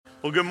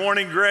Well, good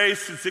morning,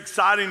 Grace. It's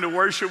exciting to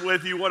worship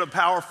with you. What a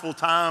powerful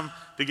time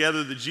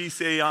together, the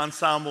GCA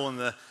Ensemble and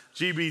the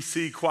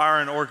GBC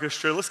Choir and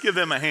Orchestra. Let's give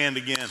them a hand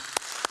again.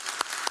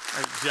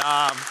 Great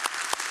job.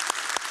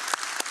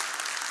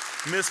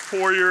 Miss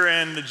Poirier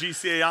and the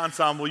GCA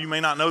Ensemble, you may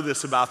not know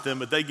this about them,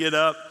 but they get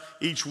up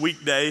each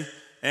weekday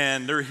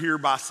and they're here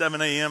by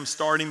 7 a.m.,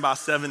 starting by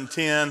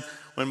 7:10,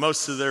 when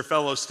most of their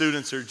fellow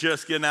students are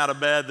just getting out of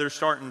bed. They're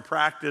starting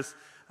practice.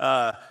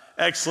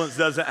 Excellence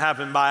doesn't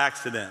happen by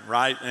accident,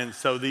 right? And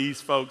so these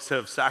folks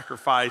have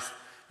sacrificed,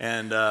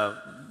 and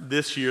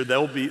this year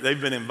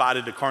they've been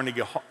invited to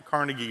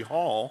Carnegie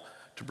Hall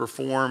to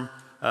perform.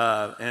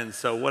 And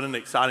so what an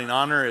exciting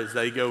honor as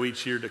they go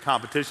each year to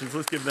competitions.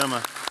 Let's give them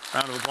a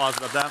round of applause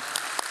about that.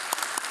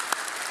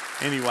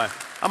 Anyway,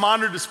 I'm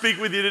honored to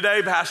speak with you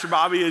today. Pastor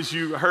Bobby, as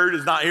you heard,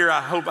 is not here.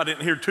 I hope I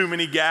didn't hear too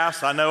many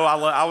gasps. I know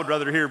I would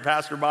rather hear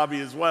Pastor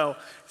Bobby as well.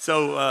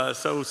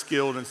 So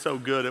skilled and so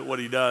good at what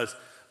he does.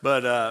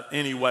 But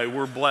anyway,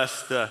 we're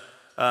blessed to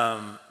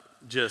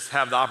just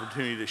have the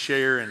opportunity to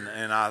share,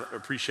 and I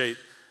appreciate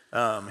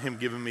him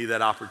giving me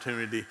that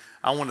opportunity.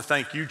 I want to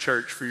thank you,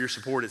 church, for your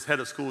support as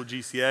head of school at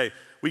GCA.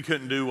 We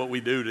couldn't do what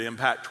we do to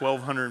impact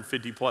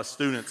 1,250 plus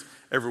students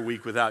every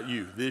week without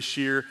you. This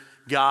year,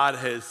 God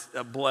has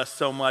blessed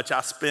so much.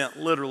 I spent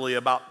literally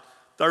about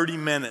 30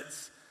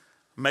 minutes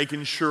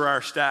making sure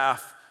our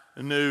staff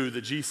knew,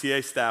 the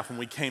GCA staff, when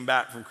we came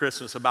back from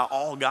Christmas, about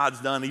all God's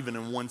done even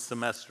in one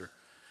semester.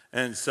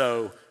 And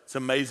so it's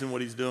amazing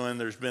what he's doing.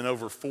 There's been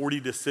over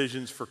 40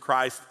 decisions for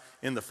Christ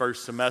in the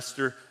first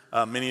semester.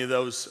 Many of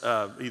those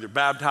either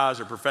baptized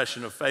or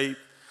professions of faith.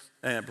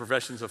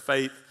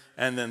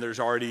 And then there's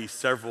already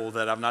several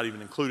that I've not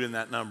even included in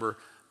that number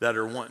that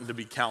are wanting to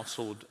be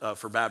counseled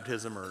for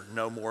baptism or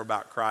know more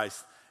about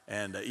Christ.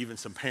 And even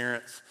some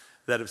parents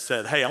that have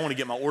said, hey, I want to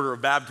get my order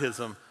of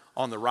baptism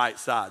on the right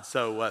side.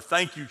 So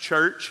thank you,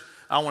 church.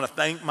 I want to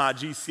thank my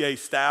GCA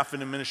staff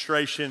and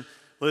administration.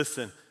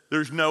 Listen,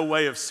 there's no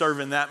way of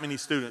serving that many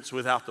students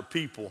without the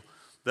people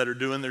that are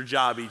doing their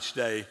job each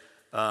day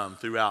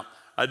throughout.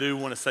 I do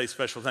want to say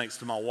special thanks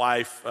to my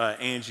wife,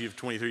 Angie, of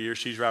 23 years.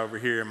 She's right over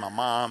here, and my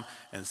mom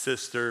and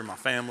sister, my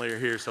family are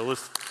here. So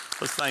let's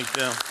thank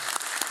them.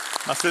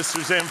 My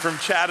sister's in from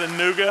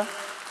Chattanooga,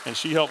 and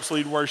she helps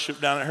lead worship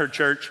down at her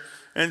church.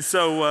 And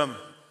so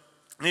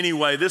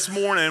anyway, this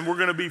morning we're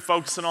going to be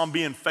focusing on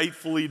being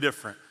faithfully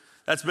different.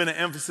 That's been an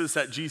emphasis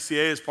at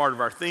GCA as part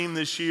of our theme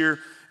this year.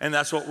 And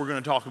that's what we're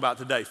going to talk about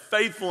today.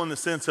 Faithful in the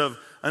sense of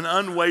an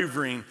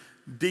unwavering,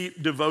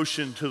 deep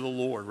devotion to the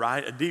Lord,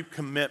 right? A deep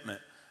commitment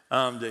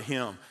to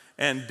Him.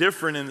 And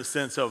different in the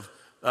sense of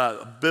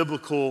a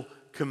biblical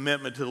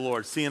commitment to the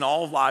Lord. Seeing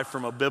all life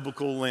from a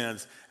biblical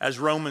lens. As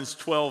Romans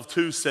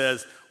 12:2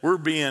 says, we're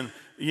being,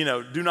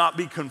 do not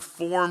be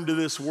conformed to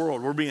this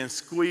world. We're being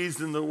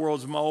squeezed in the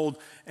world's mold.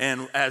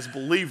 And as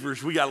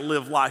believers, we got to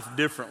live life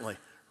differently,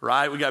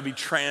 right? We got to be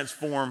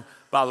transformed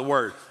by the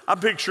Word. I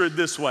picture it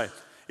this way.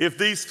 If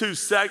these two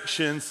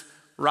sections,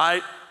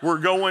 right, were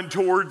going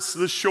towards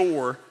the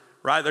shore,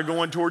 right, they're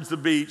going towards the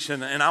beach,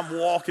 and I'm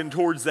walking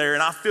towards there,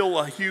 and I feel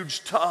a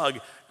huge tug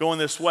going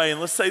this way. And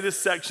let's say this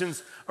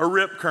section's a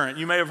rip current.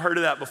 You may have heard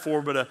of that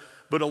before,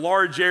 but a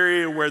large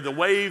area where the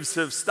waves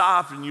have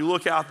stopped, and you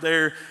look out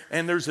there,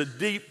 and there's a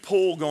deep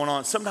pull going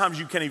on. Sometimes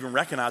you can't even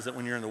recognize it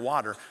when you're in the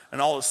water, and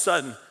all of a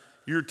sudden,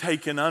 you're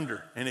taken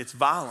under, and it's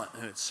violent,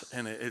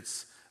 and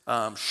it's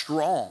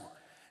strong.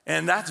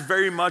 And that's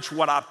very much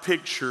what I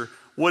picture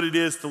what it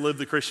is to live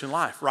the Christian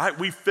life, right?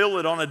 We feel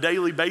it on a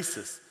daily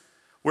basis.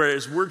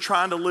 Whereas we're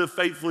trying to live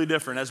faithfully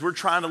different, as we're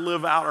trying to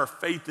live out our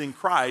faith in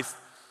Christ,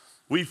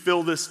 we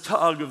feel this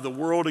tug of the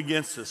world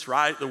against us,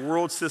 right? The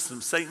world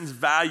system, Satan's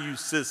value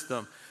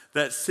system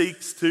that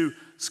seeks to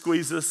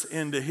squeeze us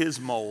into his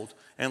mold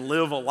and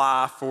live a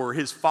life for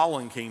his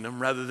fallen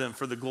kingdom rather than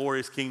for the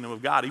glorious kingdom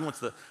of God. He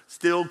wants to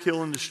steal,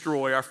 kill, and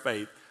destroy our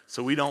faith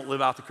so we don't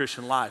live out the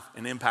Christian life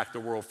and impact the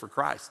world for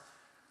Christ.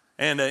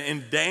 And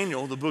in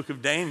Daniel, the book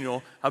of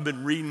Daniel, I've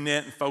been reading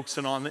it and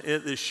focusing on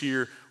it this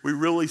year. We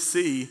really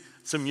see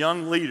some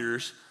young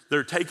leaders.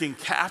 They're taken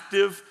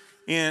captive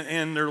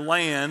in their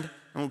land,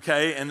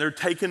 okay, and they're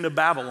taken to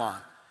Babylon.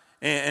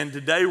 And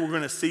today we're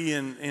going to see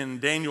in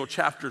Daniel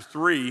chapter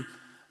 3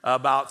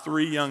 about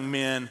 3 young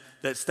men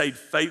that stayed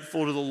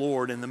faithful to the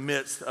Lord in the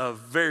midst of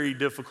very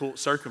difficult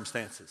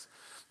circumstances.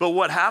 But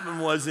what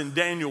happened was in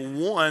Daniel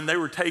 1, they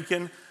were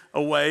taken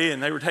away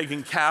and they were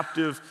taken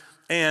captive,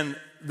 and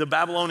the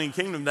Babylonian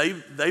kingdom,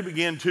 they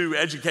began to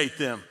educate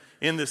them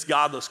in this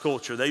godless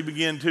culture. They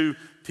began to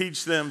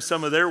teach them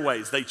some of their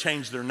ways. They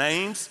changed their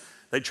names.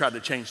 They tried to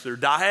change their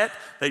diet.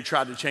 They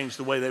tried to change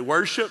the way they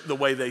worship, the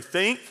way they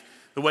think,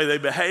 the way they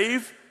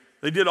behave.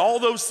 They did all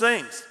those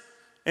things.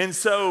 And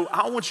so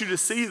I want you to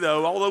see,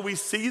 though, although we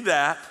see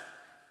that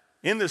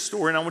in this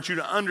story, and I want you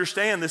to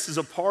understand this is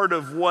a part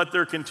of what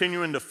they're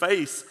continuing to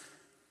face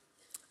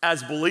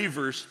as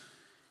believers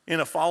in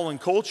a fallen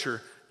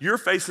culture, you're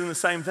facing the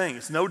same thing.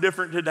 It's no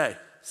different today.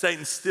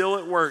 Satan's still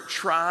at work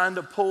trying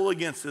to pull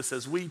against us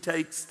as we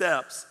take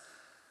steps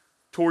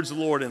towards the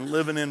Lord and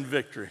living in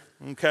victory,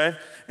 okay?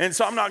 And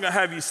so I'm not gonna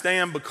have you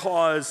stand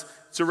because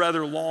it's a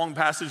rather long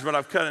passage, but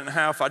I've cut it in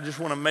half. I just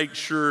wanna make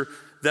sure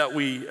that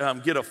we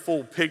get a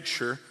full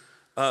picture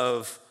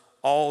of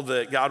all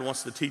that God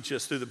wants to teach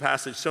us through the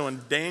passage. So in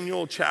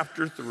Daniel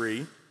chapter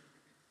 3,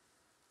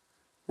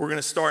 we're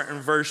gonna start in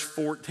verse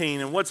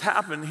 14. And what's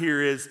happened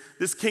here is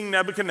this King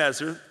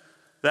Nebuchadnezzar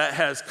that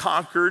has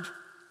conquered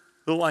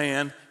the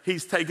land,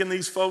 he's taken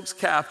these folks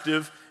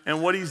captive,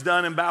 and what he's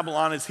done in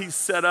Babylon is he's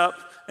set up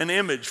an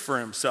image for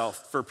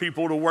himself, for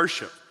people to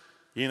worship.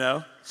 You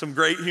know, some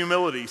great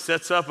humility.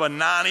 Sets up a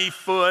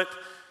 90-foot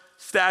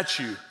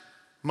statue,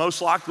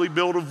 most likely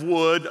built of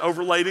wood,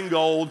 overlaid in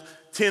gold,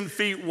 10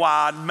 feet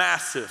wide,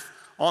 massive,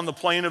 on the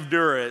plain of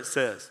Dura, it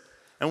says.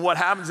 And what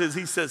happens is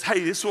he says,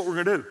 hey, this is what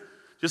we're gonna do.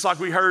 Just like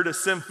we heard a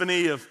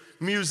symphony of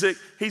music,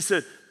 he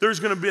said, there's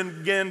gonna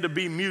begin to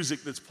be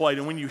music that's played.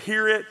 And when you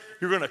hear it,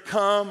 you're gonna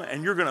come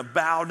and you're gonna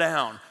bow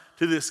down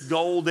to this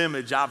gold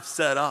image I've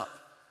set up.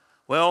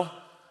 Well,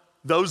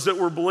 those that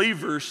were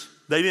believers,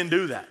 they didn't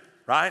do that,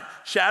 right?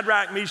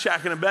 Shadrach,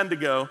 Meshach, and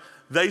Abednego,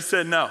 they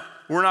said, no,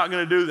 we're not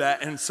gonna do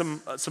that. And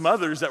some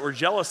others that were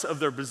jealous of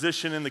their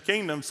position in the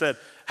kingdom said,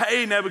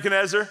 hey,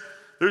 Nebuchadnezzar,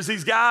 there's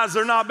these guys,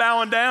 they're not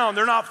bowing down.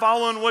 They're not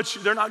following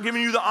they're not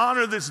giving you the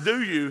honor that's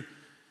due you.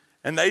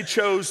 And they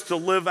chose to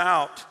live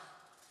out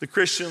the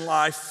Christian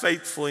life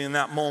faithfully in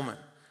that moment.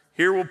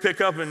 Here we'll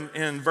pick up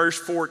in verse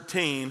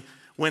 14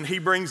 when he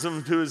brings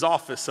them to his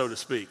office, so to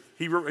speak.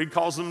 He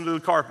calls them to the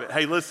carpet.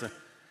 Hey, listen,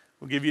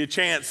 we'll give you a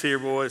chance here,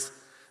 boys.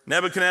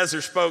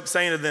 Nebuchadnezzar spoke,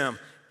 saying to them,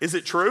 is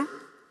it true,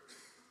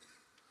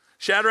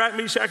 Shadrach,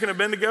 Meshach, and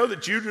Abednego,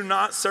 that you do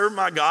not serve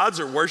my gods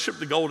or worship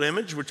the gold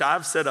image which I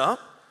have set up?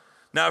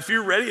 Now, if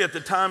you're ready at the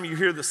time you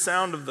hear the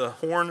sound of the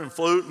horn and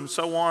flute and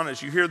so on,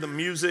 as you hear the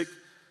music,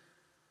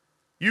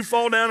 you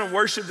fall down and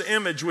worship the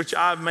image which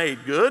I've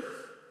made. Good?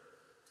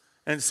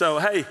 And so,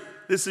 hey,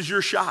 this is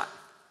your shot.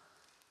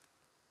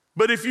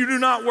 But if you do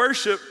not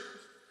worship,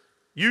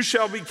 you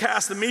shall be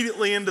cast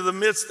immediately into the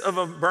midst of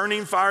a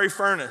burning fiery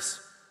furnace.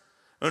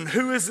 And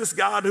who is this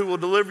God who will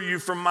deliver you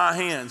from my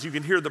hands? You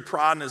can hear the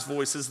pride in his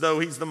voice as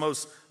though he's the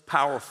most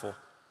powerful.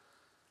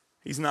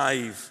 He's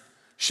naive.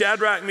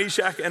 Shadrach,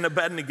 Meshach, and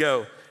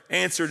Abednego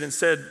answered and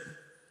said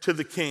to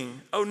the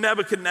king, O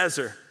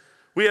Nebuchadnezzar,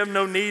 we have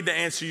no need to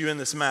answer you in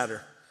this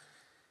matter.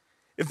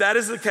 If that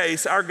is the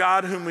case, our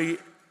God whom we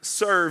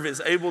serve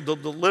is able to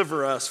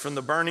deliver us from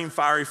the burning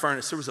fiery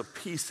furnace. There was a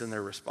peace in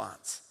their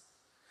response.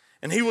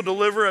 And he will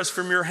deliver us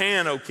from your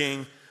hand, O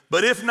king.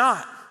 But if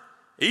not,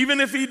 even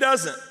if he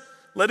doesn't,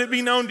 let it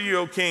be known to you,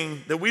 O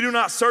king, that we do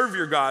not serve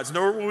your gods,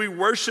 nor will we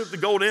worship the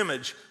gold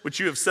image which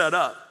you have set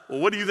up. Well,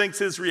 what do you think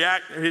his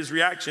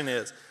reaction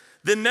is?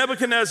 Then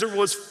Nebuchadnezzar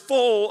was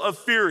full of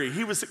fury.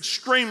 He was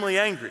extremely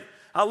angry.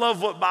 I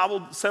love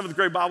what seventh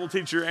grade Bible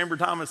teacher Amber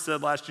Thomas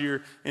said last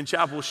year in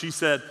chapel. She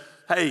said,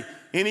 hey,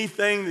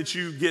 anything that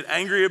you get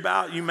angry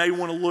about, you may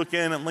want to look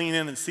in and lean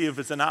in and see if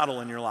it's an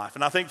idol in your life.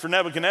 And I think for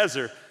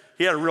Nebuchadnezzar,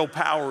 he had a real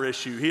power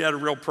issue. He had a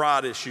real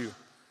pride issue,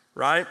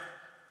 right?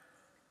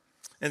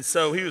 And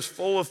so he was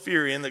full of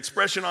fury, and the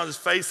expression on his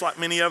face, like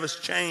many of us,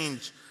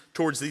 changed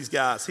towards these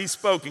guys. He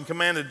spoke and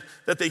commanded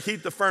that they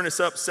heat the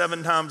furnace up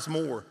 7 times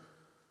more,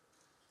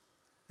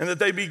 and that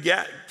they be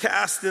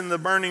cast in the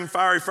burning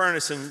fiery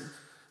furnace and,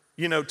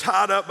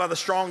 tied up by the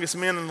strongest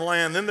men in the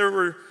land. Then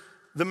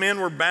the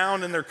men were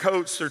bound in their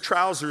coats, their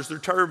trousers, their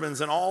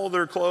turbans, and all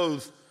their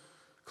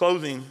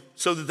clothing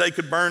so that they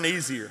could burn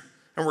easier,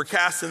 and were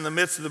cast in the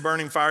midst of the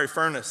burning fiery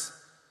furnace.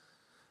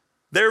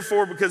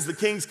 Therefore, because the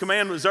king's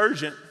command was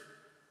urgent,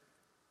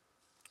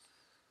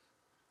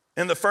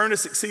 and the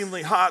furnace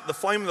exceedingly hot, the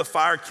flame of the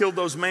fire killed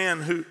those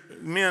men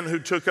who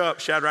took up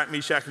Shadrach,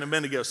 Meshach, and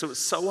Abednego. So it was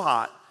so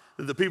hot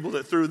that the people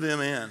that threw them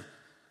in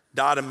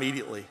died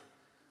immediately.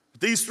 But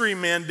these 3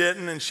 men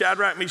didn't, and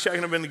Shadrach, Meshach,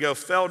 and Abednego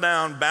fell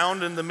down,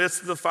 bound in the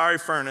midst of the fiery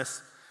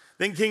furnace.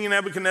 Then King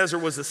Nebuchadnezzar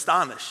was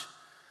astonished.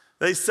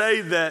 They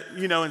say that,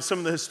 in some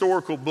of the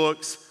historical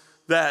books,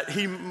 that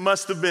he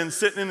must have been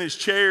sitting in his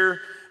chair,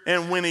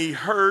 and when he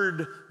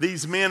heard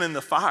these men in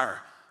the fire,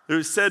 there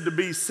was said to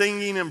be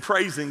singing and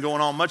praising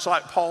going on, much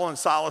like Paul and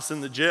Silas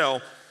in the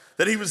jail,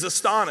 that he was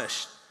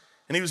astonished.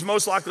 And he was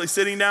most likely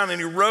sitting down, and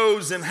he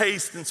rose in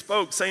haste and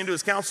spoke, saying to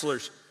his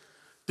counselors,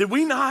 did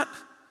we not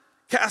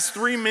cast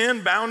 3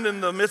 men bound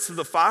in the midst of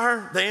the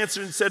fire? They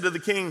answered and said to the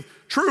king,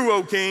 true,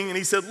 O king. And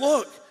he said,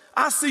 look,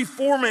 I see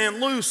 4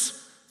 men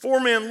loose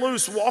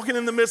walking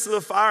in the midst of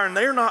the fire, and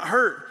they are not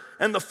hurt.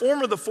 And the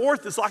form of the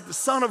 4th is like the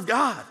Son of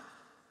God.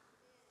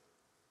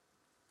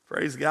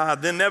 Praise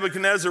God. Then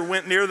Nebuchadnezzar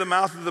went near the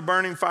mouth of the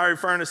burning fiery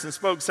furnace and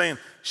spoke, saying,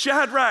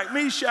 Shadrach,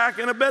 Meshach,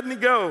 and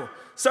Abednego,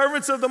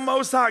 servants of the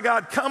Most High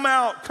God, come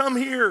out, come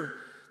here.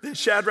 Then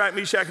Shadrach,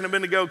 Meshach, and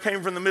Abednego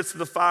came from the midst of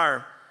the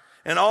fire.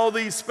 And all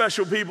these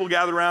special people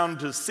gathered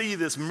around to see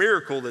this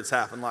miracle that's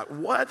happened. Like,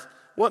 what?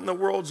 What in the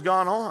world's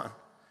gone on?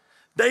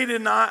 They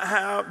did not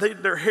have,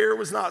 their hair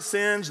was not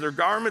singed, their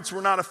garments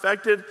were not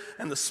affected,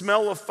 and the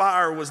smell of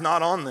fire was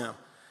not on them.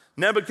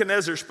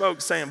 Nebuchadnezzar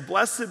spoke, saying,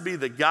 blessed be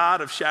the God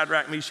of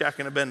Shadrach, Meshach,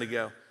 and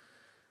Abednego.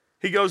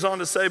 He goes on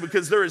to say,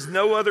 because there is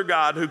no other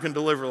God who can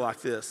deliver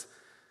like this.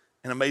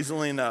 And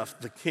amazingly enough,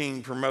 the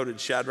king promoted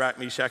Shadrach,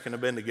 Meshach, and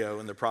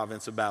Abednego in the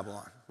province of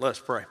Babylon. Let's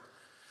pray.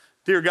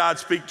 Dear God,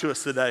 speak to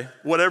us today.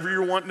 Whatever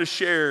you're wanting to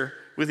share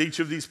with each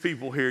of these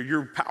people here,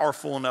 you're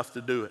powerful enough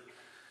to do it.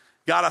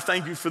 God, I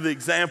thank you for the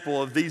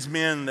example of these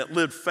men that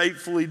lived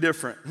faithfully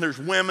different. And there's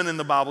women in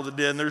the Bible that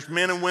did, and there's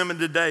men and women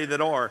today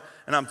that are,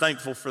 and I'm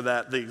thankful for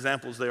that, the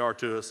examples they are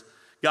to us.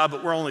 God,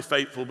 but we're only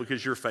faithful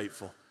because you're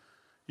faithful.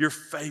 Your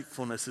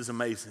faithfulness is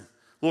amazing.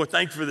 Lord,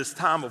 thank you for this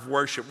time of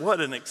worship. What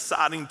an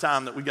exciting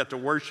time that we got to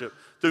worship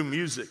through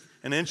music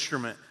and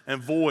instrument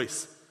and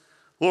voice.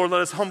 Lord,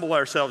 let us humble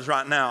ourselves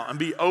right now and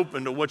be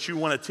open to what you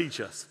want to teach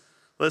us.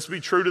 Let's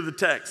be true to the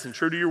text and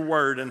true to your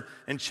word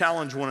and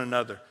challenge one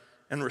another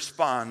and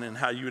respond in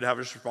how you would have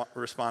us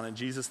respond. In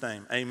Jesus'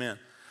 name, amen.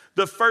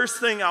 The first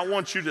thing I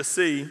want you to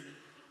see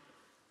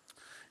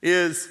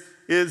is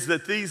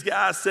that these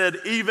guys said,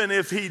 even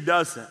if he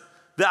doesn't.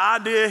 The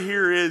idea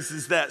here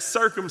is that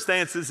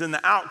circumstances and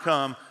the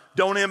outcome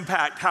don't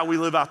impact how we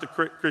live out the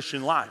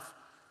Christian life,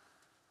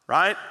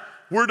 right?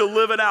 We're to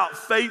live it out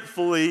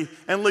faithfully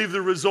and leave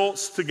the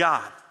results to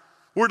God.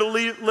 We're to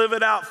live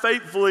it out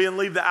faithfully and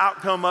leave the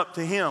outcome up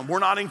to him. We're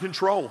not in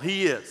control,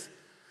 he is.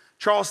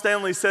 Charles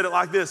Stanley said it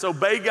like this: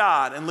 obey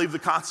God and leave the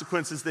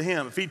consequences to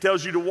him. If he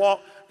tells you to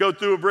go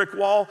through a brick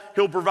wall,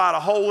 he'll provide a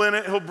hole in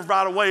it, he'll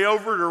provide a way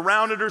over it or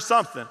around it or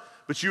something,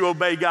 but you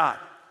obey God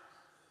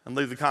and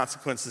leave the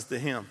consequences to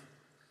him.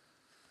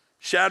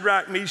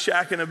 Shadrach,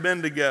 Meshach, and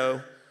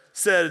Abednego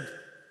said,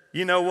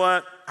 you know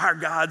what? Our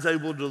God's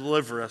able to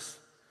deliver us.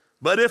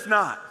 But if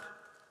not,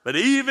 but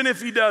even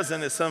if he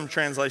doesn't, as some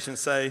translations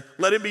say,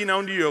 let it be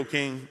known to you, O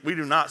king, we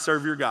do not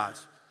serve your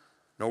gods,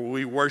 nor will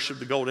we worship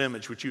the gold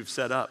image which you've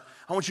set up.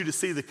 I want you to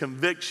see the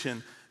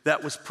conviction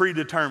that was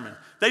predetermined.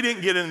 They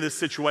didn't get into this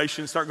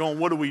situation and start going,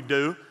 what do we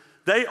do?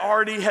 They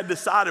already had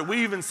decided.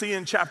 We even see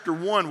in chapter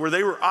 1 where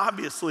they were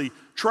obviously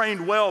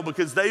trained well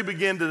because they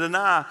began to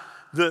deny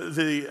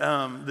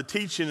the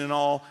teaching and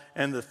all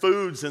and the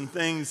foods and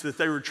things that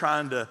they were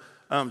trying to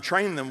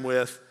train them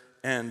with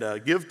and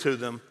give to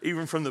them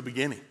even from the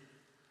beginning.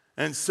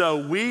 And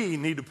so we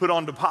need to put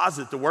on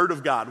deposit the word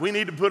of God. We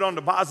need to put on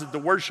deposit the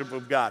worship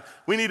of God.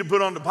 We need to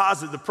put on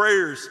deposit the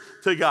prayers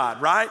to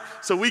God, right?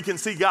 So we can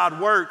see God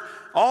work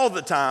all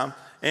the time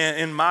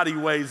in mighty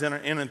ways in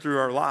and through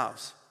our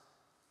lives.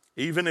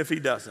 Even if he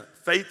doesn't.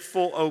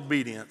 Faithful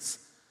obedience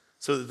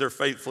so that they're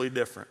faithfully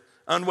different.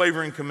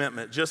 Unwavering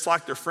commitment, just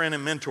like their friend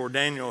and mentor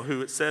Daniel,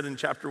 who it said in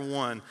chapter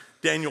 1,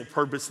 Daniel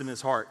purposed in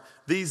his heart.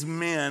 These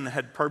men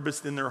had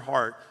purposed in their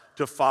heart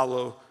to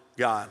follow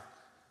God.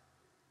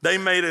 They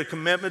made a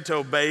commitment to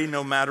obey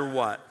no matter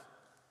what.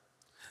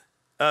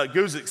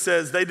 Guzik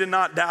says, they did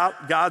not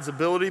doubt God's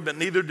ability, but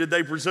neither did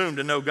they presume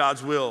to know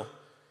God's will.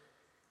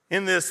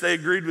 In this, they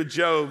agreed with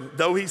Job,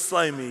 though he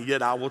slay me,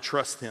 yet I will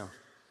trust him.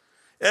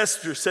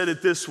 Esther said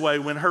it this way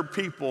when her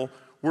people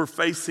were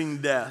facing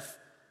death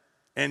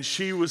and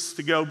she was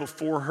to go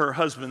before her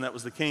husband that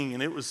was the king,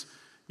 and it was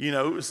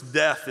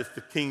death if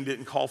the king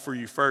didn't call for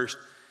you first.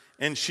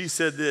 And she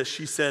said this,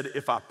 she said,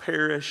 if I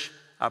perish,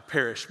 I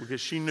perish,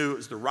 because she knew it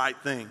was the right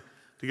thing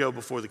to go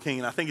before the king.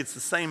 And I think it's the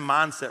same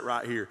mindset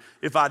right here.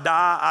 If I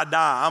die, I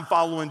die. I'm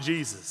following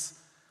Jesus.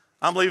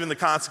 I'm leaving the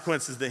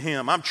consequences to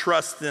him. I'm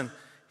trusting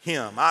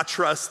him. I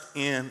trust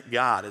in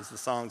God, as the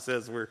song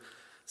says we're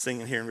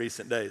singing here in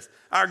recent days.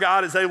 Our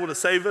God is able to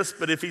save us,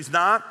 but if he's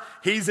not,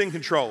 he's in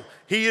control.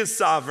 He is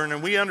sovereign,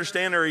 and we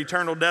understand our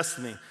eternal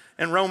destiny.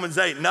 In Romans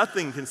 8,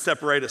 nothing can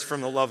separate us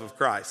from the love of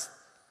Christ.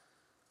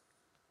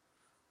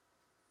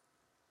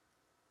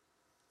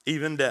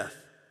 Even death.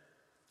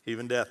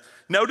 Even death.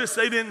 Notice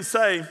they didn't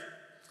say,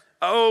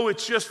 oh,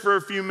 it's just for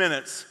a few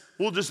minutes.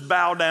 We'll just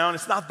bow down.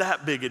 It's not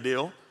that big a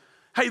deal.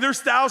 Hey,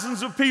 there's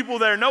thousands of people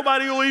there.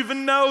 Nobody will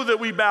even know that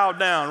we bowed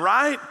down,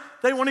 right?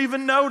 They won't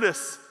even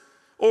notice.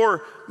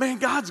 Or, man,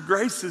 God's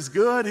grace is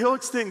good. He'll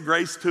extend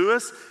grace to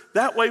us.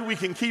 That way we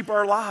can keep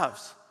our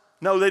lives.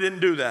 No, they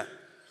didn't do that.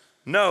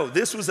 No,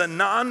 this was a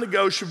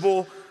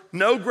non-negotiable,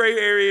 no gray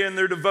area in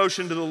their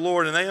devotion to the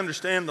Lord, and they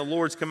understand the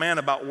Lord's command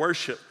about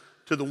worship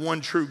to the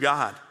one true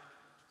God.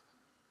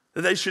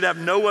 That they should have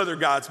no other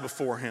gods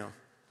before him.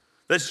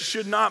 That you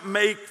should not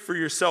make for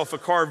yourself a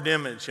carved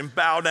image and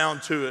bow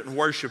down to it and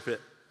worship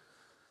it.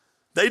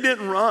 They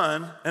didn't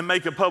run and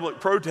make a public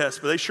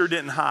protest, but they sure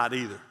didn't hide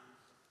either.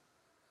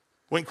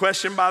 When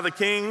questioned by the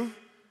king,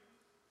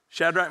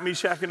 Shadrach,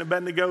 Meshach, and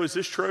Abednego, is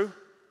this true?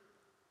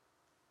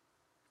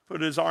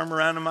 Put his arm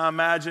around him, I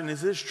imagine,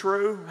 is this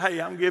true? Hey,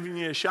 I'm giving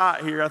you a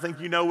shot here. I think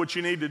you know what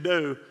you need to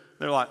do.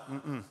 They're like,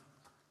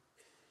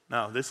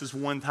 no, this is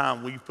one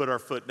time we put our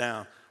foot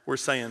down. We're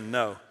saying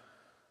no.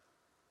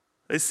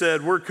 They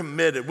said, we're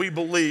committed, we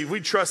believe,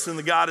 we trust in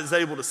the God is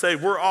able to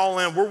save. We're all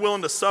in, we're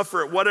willing to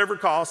suffer at whatever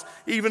cost,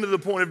 even to the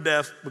point of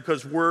death,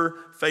 because we're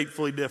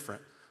faithfully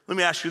different. Let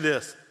me ask you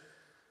this.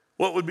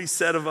 What would be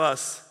said of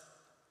us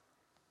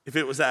if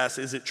it was asked,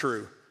 is it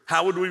true?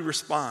 How would we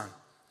respond?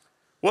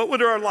 What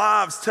would our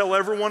lives tell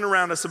everyone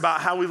around us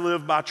about how we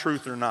live by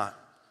truth or not?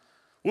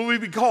 Will we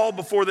be called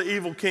before the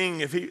evil king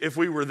if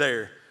we were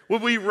there?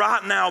 Would we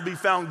right now be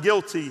found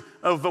guilty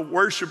of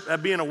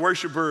being a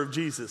worshiper of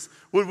Jesus?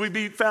 Would we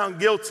be found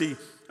guilty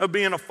of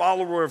being a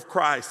follower of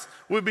Christ?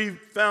 Would we be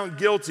found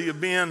guilty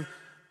of being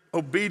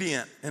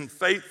obedient and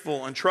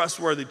faithful and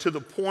trustworthy to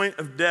the point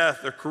of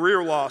death or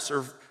career loss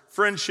or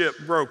friendship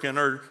broken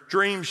or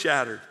dream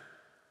shattered?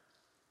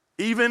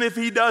 Even if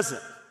he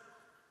doesn't.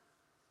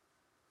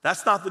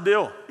 That's not the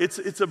deal.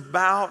 It's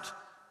about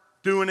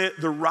doing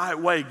it the right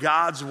way,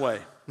 God's way,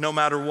 no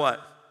matter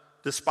what,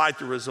 despite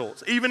the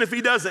results. Even if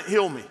he doesn't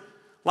heal me.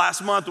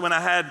 Last month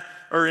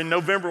in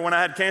November when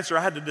I had cancer,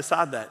 I had to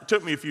decide that. It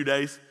took me a few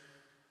days.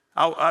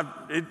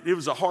 It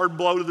was a hard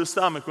blow to the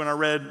stomach when I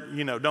read,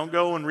 don't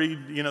go and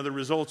read, the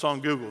results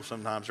on Google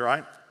sometimes,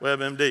 right?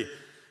 WebMD.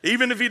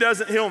 Even if he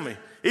doesn't heal me,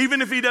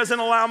 even if he doesn't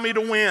allow me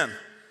to win,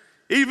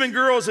 even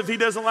girls, if he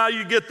doesn't allow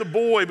you to get the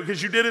boy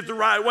because you did it the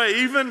right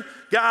way, even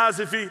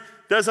guys, if he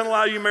doesn't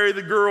allow you to marry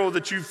the girl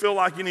that you feel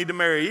like you need to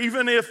marry,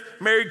 even if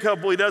married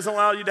couple, he doesn't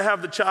allow you to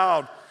have the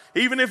child,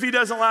 even if he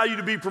doesn't allow you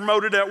to be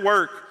promoted at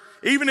work,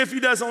 even if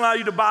he doesn't allow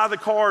you to buy the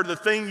car, the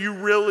thing you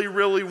really,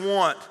 really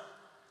want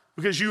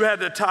because you had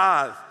to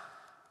tithe,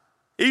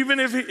 even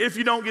if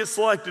you don't get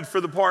selected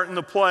for the part in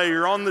the play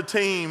or on the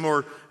team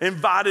or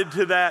invited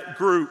to that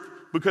group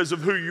because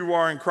of who you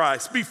are in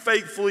Christ, be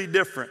faithfully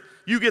different.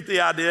 You get the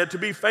idea. To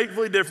be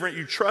faithfully different,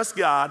 you trust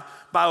God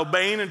by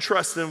obeying and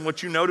trusting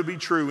what you know to be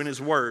true in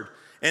his word.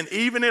 And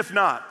even if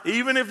not,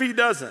 even if he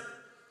doesn't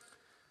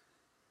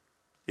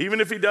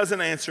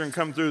answer and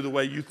come through the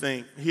way you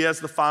think, he has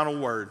the final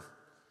word.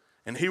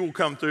 And he will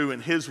come through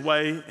in his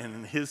way and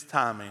in his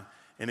timing,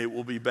 and it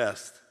will be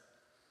best.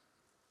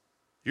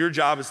 Your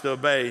job is to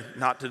obey,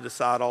 not to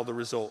decide all the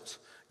results.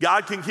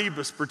 God can keep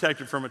us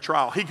protected from a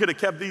trial. He could have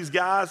kept these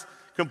guys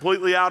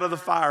completely out of the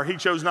fire. He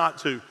chose not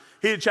to.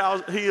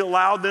 He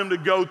allowed them to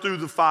go through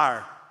the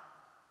fire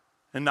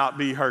and not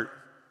be hurt.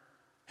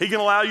 He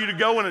can allow you to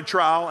go in a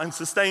trial and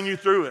sustain you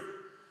through it.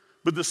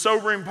 But the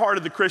sobering part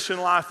of the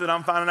Christian life that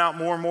I'm finding out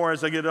more and more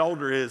as I get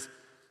older is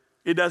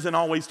it doesn't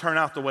always turn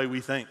out the way we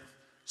think.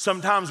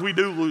 Sometimes we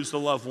do lose the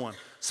loved one.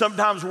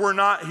 Sometimes we're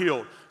not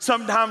healed.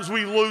 Sometimes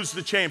we lose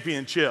the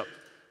championship,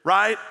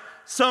 right?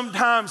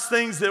 Sometimes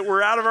things that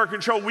were out of our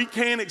control, we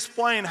can't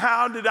explain.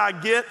 How did I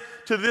get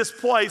to this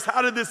place?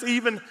 How did this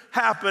even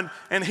happen?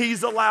 And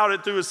he's allowed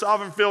it through a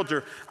sovereign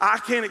filter. I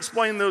can't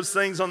explain those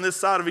things on this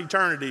side of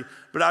eternity,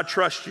 but I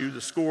trust you. The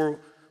score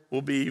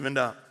will be evened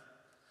up.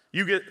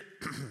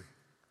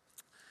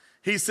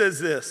 He says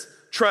this,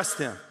 trust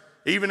him,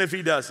 even if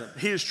he doesn't.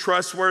 He is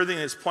trustworthy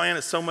and his plan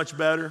is so much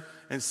better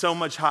and so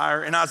much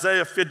higher. In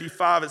Isaiah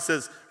 55, it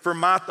says, for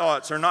my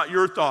thoughts are not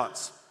your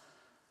thoughts,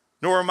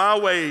 nor are my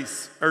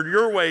ways, or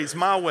your ways,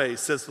 my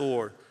ways, says the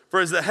Lord. For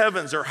as the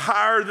heavens are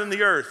higher than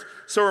the earth,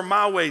 so are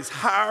my ways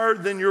higher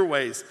than your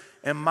ways,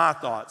 and my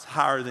thoughts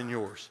higher than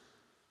yours.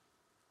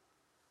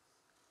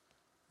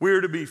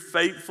 We're to be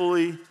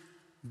faithfully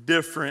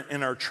different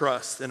in our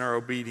trust and our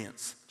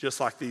obedience, just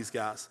like these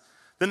guys.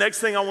 The next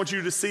thing I want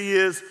you to see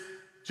is,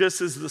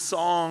 just as the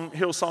song,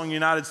 Hillsong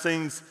United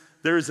sings,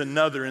 there is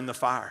another in the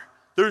fire.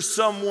 There's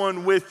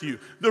someone with you.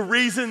 The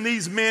reason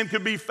these men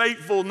could be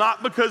faithful,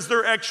 not because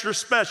they're extra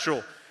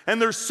special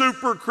and they're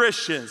super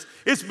Christians.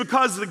 It's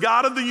because the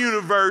God of the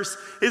universe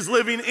is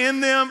living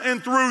in them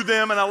and through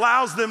them and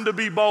allows them to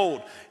be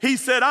bold. He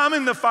said, I'm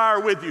in the fire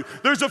with you.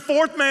 There's a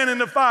fourth man in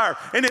the fire,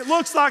 and it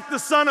looks like the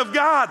Son of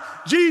God.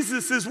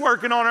 Jesus is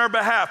working on our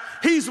behalf.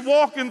 He's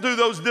walking through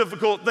those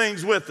difficult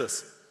things with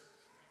us.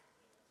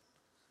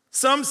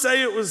 Some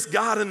say it was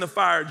God in the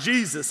fire,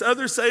 Jesus.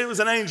 Others say it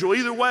was an angel.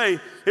 Either way,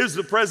 it was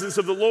the presence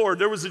of the Lord.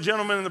 There was a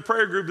gentleman in the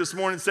prayer group this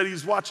morning said he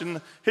was watching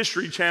the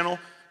History Channel,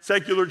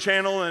 secular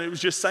channel, and it was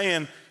just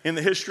saying in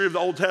the history of the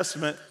Old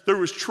Testament, there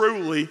was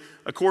truly,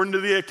 according to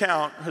the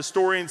account,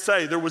 historians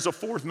say there was a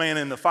fourth man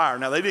in the fire.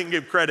 Now, they didn't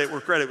give credit where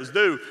credit was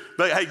due,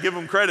 but hey, give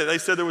them credit. They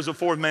said there was a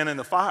fourth man in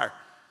the fire.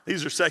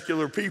 These are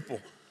secular people.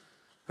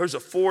 There's a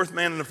fourth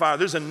man in the fire.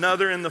 There's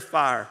another in the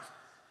fire.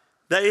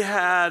 They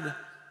had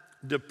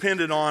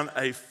depended on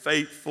a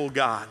faithful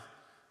God,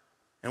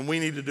 and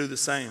we need to do the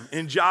same.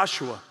 In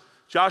Joshua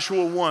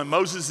 1,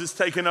 Moses has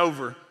taken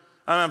over.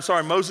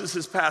 Moses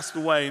has passed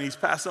away, and he's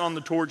passing on the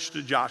torch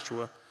to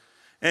Joshua.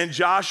 And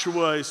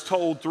Joshua is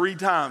told 3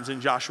 times in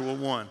Joshua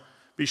 1,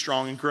 be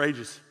strong and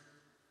courageous.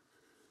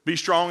 Be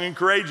strong and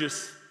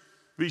courageous.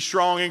 Be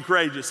strong and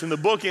courageous. And the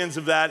bookends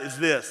of that is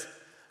this,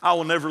 I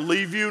will never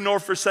leave you nor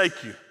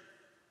forsake you.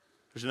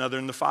 There's another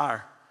in the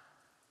fire.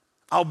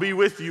 I'll be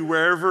with you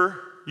wherever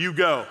you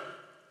go.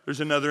 There's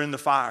another in the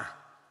fire.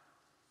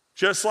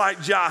 Just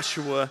like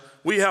Joshua,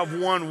 we have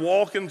one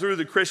walking through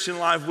the Christian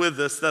life with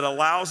us that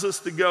allows us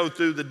to go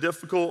through the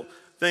difficult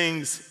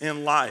things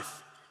in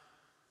life.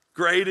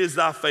 Great is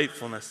thy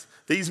faithfulness.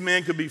 These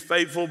men could be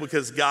faithful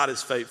because God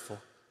is faithful.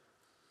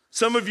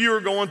 Some of you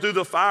are going through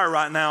the fire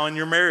right now in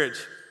your marriage.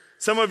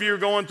 Some of you are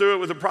going through it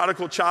with a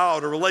prodigal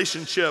child, a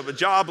relationship, a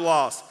job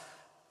loss,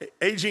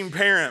 aging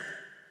parent,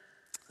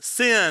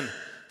 sin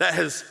that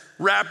has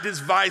wrapped its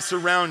vice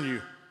around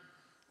you.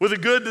 With a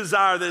good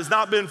desire that has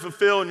not been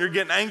fulfilled and you're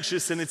getting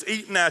anxious and it's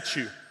eating at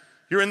you.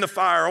 You're in the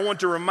fire. I want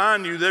to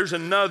remind you there's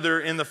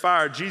another in the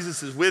fire.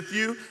 Jesus is with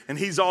you, and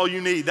he's all you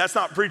need. That's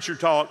not preacher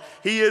talk.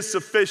 He is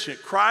sufficient.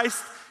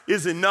 Christ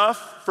is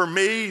enough for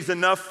me. He's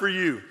enough for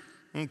you,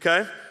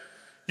 okay?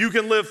 You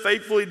can live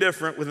faithfully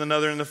different with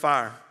another in the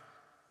fire.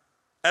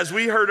 As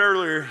we heard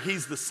earlier,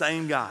 he's the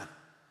same God.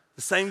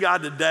 The same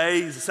God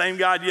today. He's the same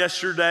God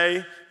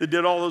yesterday that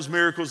did all those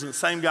miracles, and the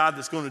same God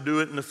that's going to do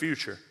it in the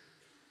future.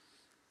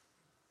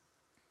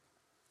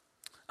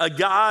 A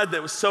God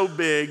that was so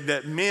big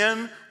that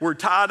men were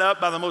tied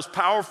up by the most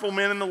powerful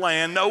men in the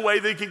land, no way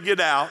they could get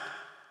out.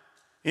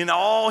 In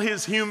all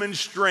his human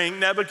strength,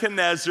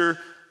 Nebuchadnezzar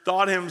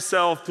thought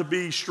himself to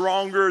be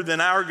stronger than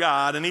our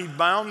God, and he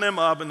bound them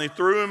up and they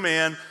threw him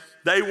in.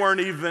 They didn't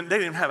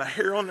even have a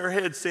hair on their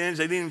head singed.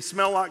 They didn't even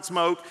smell like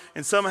smoke,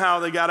 and somehow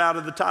they got out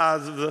of the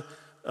ties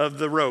of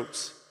the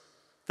ropes.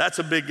 That's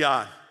a big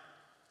God.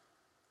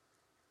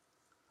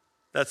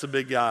 That's a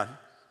big God.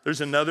 There's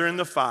another in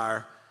the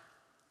fire.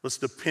 Let's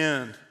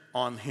depend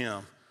on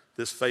him,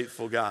 this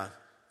faithful God,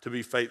 to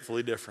be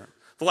faithfully different.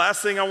 The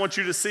last thing I want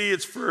you to see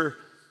is for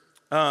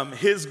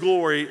his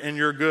glory and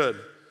your good.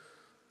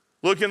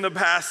 Look in the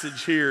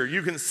passage here.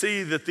 You can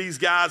see that these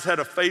guys had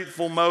a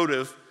faithful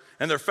motive,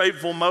 and their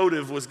faithful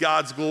motive was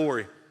God's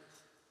glory.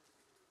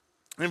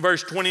 In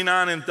verse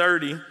 29 and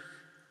 30,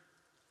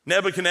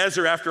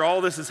 Nebuchadnezzar, after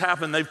all this has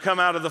happened, they've come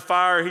out of the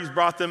fire, he's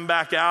brought them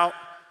back out.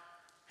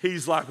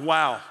 He's like,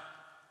 wow,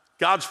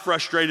 God's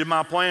frustrated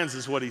my plans,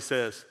 is what he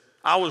says.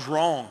 I was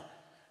wrong.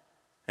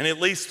 And it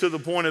leads to the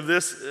point of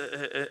this,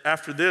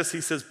 after this,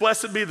 he says,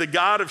 blessed be the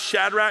God of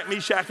Shadrach,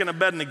 Meshach, and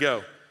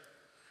Abednego.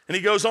 And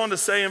he goes on to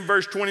say in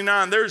verse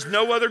 29, there's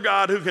no other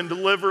God who can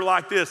deliver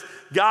like this.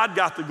 God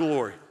got the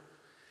glory.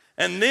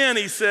 And then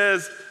he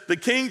says, the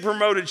king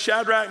promoted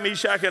Shadrach,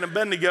 Meshach, and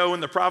Abednego in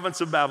the province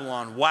of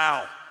Babylon.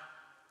 Wow.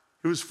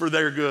 It was for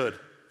their good.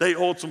 They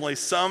ultimately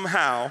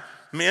somehow,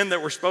 men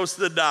that were supposed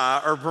to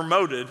die, are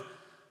promoted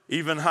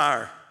even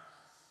higher.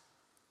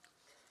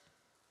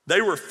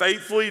 They were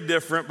faithfully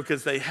different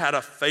because they had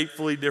a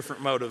faithfully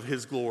different motive,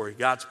 his glory,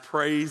 God's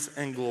praise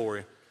and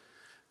glory.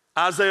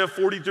 Isaiah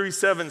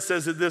 43:7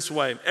 says it this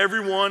way,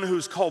 everyone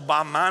who's called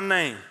by my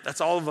name, that's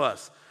all of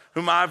us,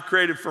 whom I've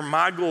created for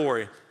my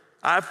glory,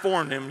 I've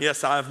formed him,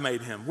 yes, I have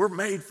made him. We're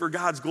made for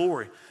God's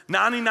glory.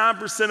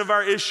 99% of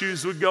our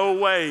issues would go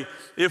away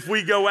if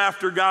we go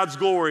after God's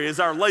glory as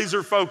our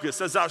laser focus,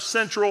 as our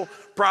central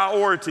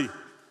priority.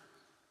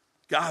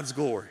 God's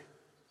glory.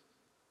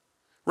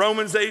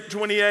 Romans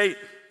 8:28.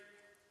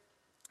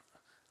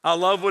 I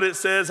love what it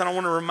says, and I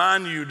want to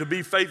remind you to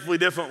be faithfully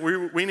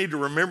different. We need to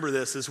remember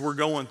this as we're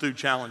going through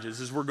challenges,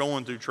 as we're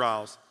going through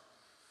trials.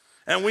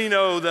 And we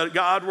know that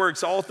God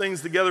works all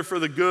things together for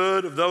the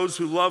good of those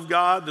who love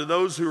God, to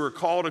those who are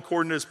called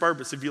according to his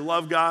purpose. If you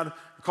love God,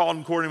 called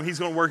according to him, he's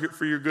going to work it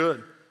for your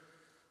good.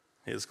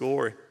 His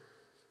glory.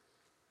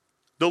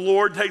 The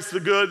Lord takes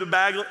the good, the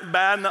bad,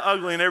 and the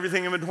ugly, and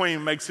everything in between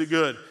and makes it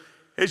good.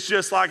 It's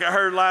just like I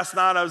heard last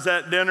night. I was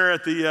at dinner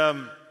at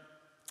the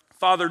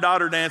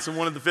father-daughter dance, and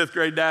one of the fifth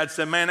grade dads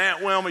said, man,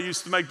 Aunt Wilma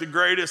used to make the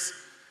greatest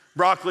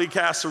broccoli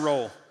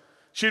casserole.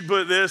 She'd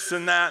put this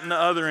and that and the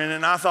other in it.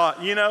 And I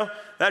thought,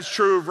 that's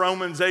true of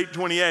Romans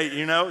 8:28.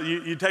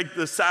 You take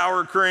the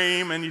sour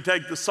cream and you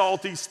take the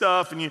salty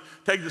stuff and you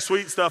take the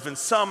sweet stuff, and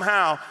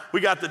somehow we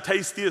got the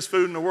tastiest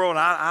food in the world, and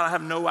I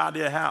have no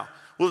idea how.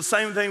 Well, the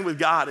same thing with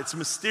God. It's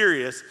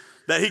mysterious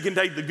that he can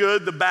take the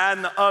good, the bad,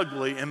 and the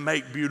ugly and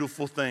make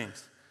beautiful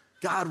things.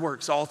 God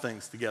works all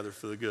things together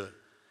for the good.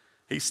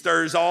 He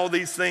stirs all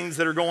these things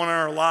that are going on in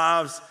our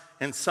lives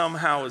and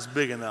somehow is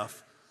big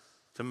enough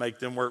to make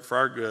them work for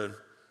our good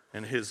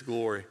and his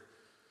glory.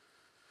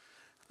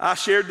 I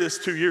shared this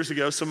 2 years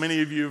ago, so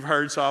many of you have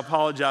heard, so I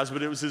apologize,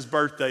 but it was his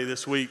birthday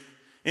this week.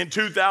 In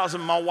 2000,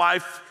 my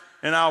wife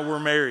and I were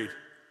married.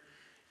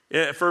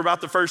 For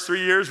about the first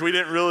 3 years, we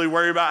didn't really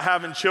worry about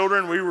having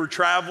children. We were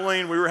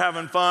traveling, we were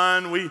having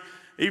fun.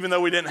 Even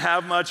though we didn't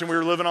have much and we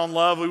were living on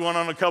love, we went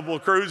on a couple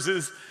of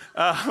cruises.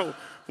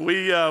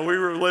 We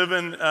were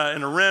living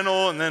in a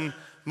rental and then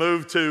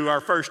moved to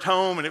our first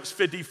home, and it was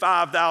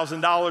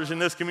 $55,000 in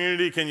this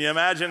community. Can you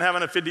imagine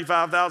having a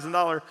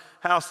 $55,000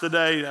 house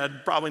today? That's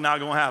probably not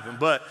going to happen.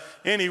 But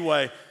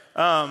anyway,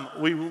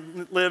 we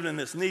lived in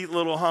this neat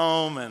little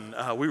home,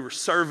 and we were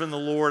serving the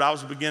Lord. I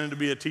was beginning to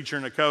be a teacher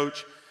and a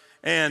coach.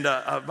 And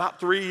about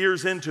 3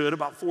 years into it,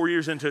 about 4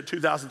 years into it,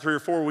 2003 or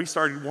 4, we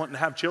started wanting to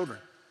have children.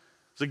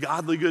 It's a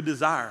godly good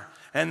desire.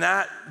 And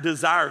that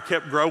desire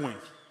kept growing.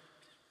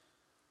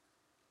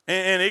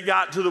 And it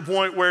got to the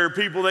point where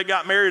people that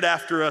got married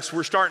after us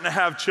were starting to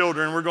have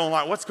children. We're going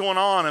like, what's going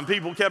on? And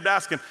people kept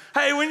asking,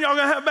 hey, when y'all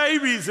gonna have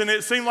babies? And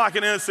it seemed like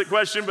an innocent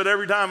question, but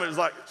every time it was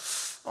like,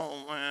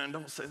 oh man,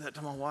 don't say that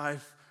to my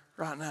wife.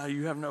 Right now,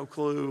 you have no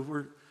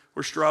clue.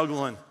 We're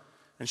struggling.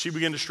 And she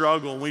began to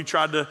struggle, and we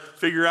tried to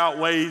figure out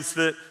ways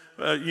that,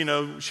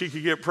 she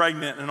could get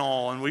pregnant and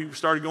all. And we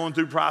started going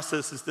through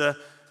processes to,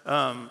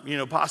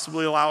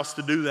 possibly allow us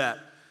to do that.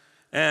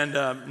 And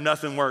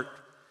nothing worked.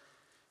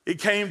 It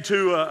came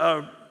to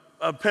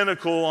a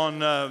pinnacle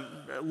on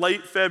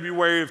late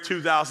February of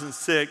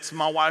 2006.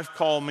 My wife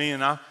called me,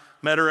 and I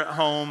met her at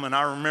home, and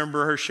I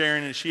remember her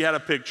sharing, and she had a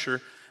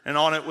picture, and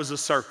on it was a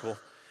circle.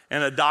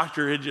 And a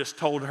doctor had just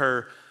told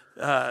her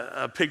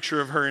a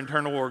picture of her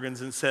internal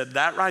organs and said,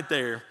 that right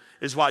there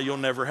is why you'll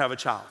never have a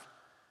child.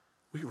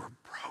 We were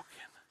broken.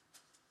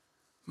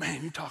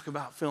 Man, you talk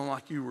about feeling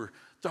like you were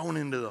thrown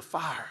into the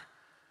fire.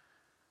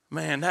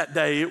 Man, that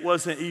day, it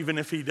wasn't even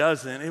if he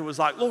doesn't. It was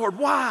like, Lord,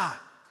 why?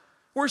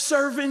 We're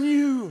serving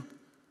you.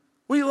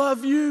 We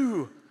love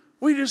you.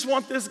 We just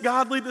want this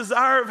godly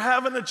desire of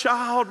having a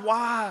child.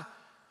 Why?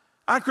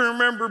 I can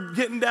remember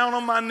getting down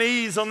on my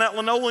knees on that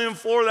linoleum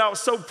floor that I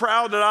was so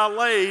proud that I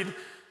laid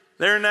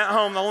there in that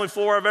home, the only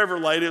floor I've ever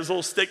laid. It was a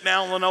little stick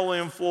down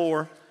linoleum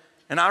floor.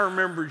 And I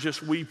remember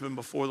just weeping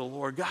before the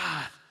Lord.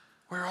 God,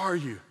 where are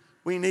you?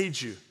 We need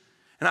you.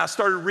 And I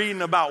started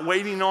reading about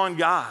waiting on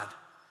God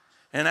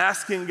and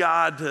asking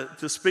God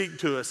to speak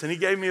to us. And he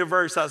gave me a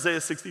verse, Isaiah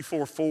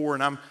 64:4,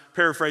 and I'm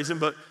paraphrasing,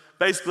 but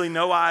basically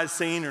no eyes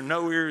seen or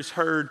no ears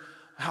heard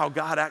how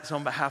God acts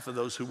on behalf of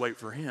those who wait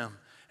for him.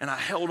 And I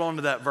held on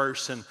to that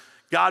verse, and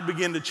God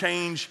began to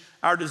change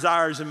our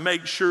desires and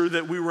make sure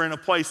that we were in a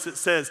place that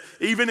says,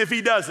 even if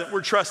he doesn't,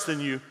 we're trusting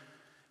you.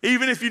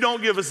 Even if you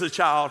don't give us a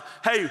child,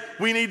 hey,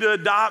 we need to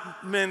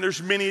adopt. Man,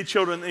 there's many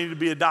children that need to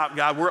be adopted,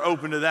 God. We're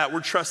open to that.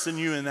 We're trusting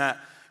you in that.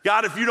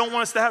 God, if you don't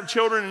want us to have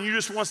children and you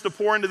just want us to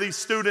pour into these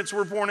students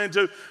we're pouring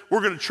into,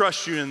 we're going to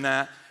trust you in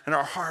that. And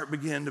our heart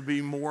began to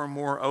be more and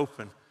more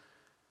open.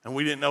 And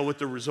we didn't know what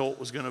the result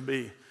was going to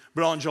be.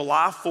 But on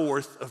July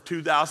 4th of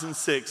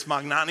 2006,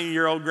 my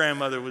 90-year-old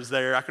grandmother was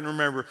there. I can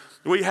remember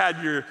we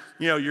had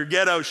your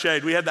ghetto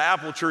shade. We had the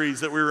apple trees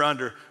that we were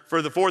under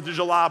for the 4th of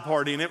July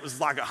party, and it was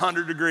like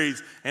 100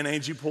 degrees. And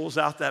Angie pulls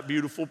out that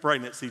beautiful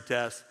pregnancy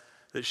test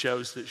that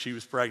shows that she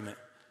was pregnant,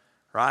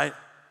 right?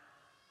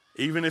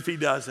 Even if he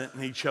doesn't,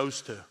 and he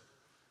chose to,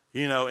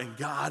 and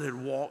God had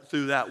walked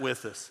through that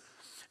with us.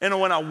 And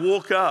when I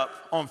woke up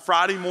on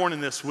Friday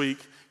morning this week,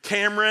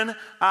 Cameron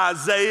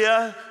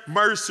Isaiah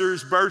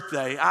Mercer's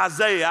birthday.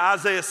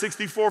 Isaiah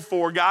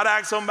 64:4. God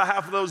acts on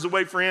behalf of those who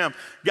wait for him.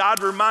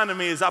 God reminded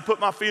me as I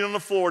put my feet on the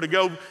floor to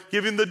go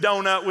give him the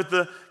donut with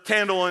the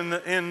candle in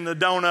the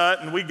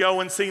donut, and we go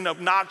and sing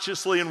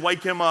obnoxiously and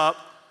wake him up.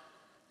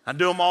 I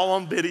do them all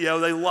on video.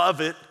 They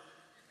love it.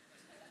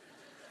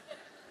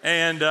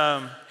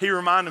 And he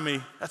reminded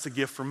me, that's a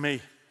gift from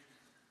me.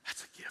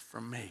 That's a gift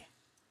from me.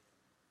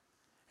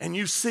 And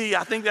you see,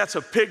 I think that's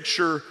a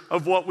picture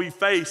of what we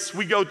face.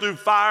 We go through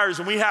fires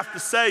and we have to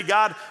say,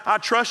 God, I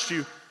trust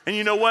you. And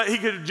you know what? He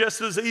could have just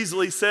as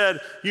easily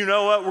said, you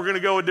know what? We're going to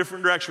go a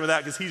different direction with that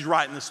because he's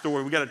writing the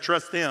story. We got to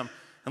trust him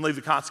and leave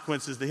the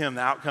consequences to him,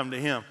 the outcome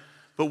to him.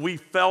 But we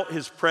felt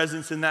his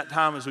presence in that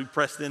time as we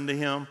pressed into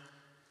him.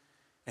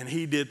 And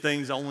he did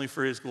things only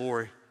for his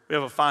glory. We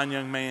have a fine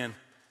young man.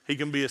 He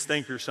can be a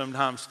stinker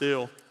sometimes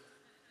still.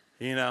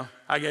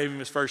 I gave him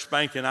his first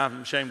spanking.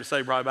 I'm ashamed to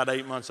say probably about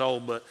 8 months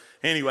old, but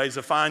anyway, he's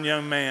a fine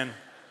young man.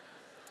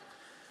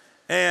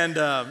 And,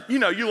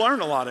 you learn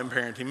a lot in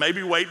parenting.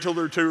 Maybe wait till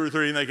they're 2 or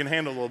 3 and they can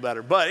handle a little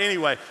better. But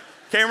anyway,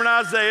 Cameron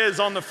Isaiah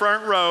is on the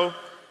front row.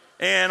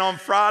 And on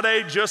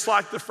Friday, just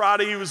like the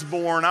Friday he was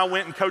born, I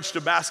went and coached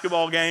a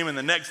basketball game, and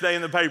the next day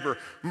in the paper,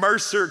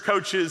 Mercer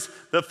coaches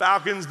the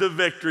Falcons to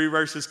victory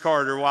versus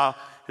Carter while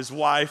his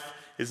wife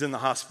is in the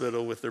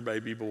hospital with their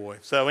baby boy.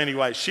 So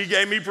anyway, she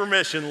gave me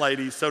permission,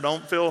 ladies, so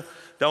don't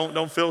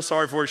feel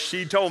sorry for her.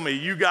 She told me,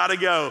 you gotta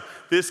go.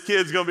 This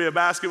kid's gonna be a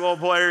basketball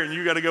player and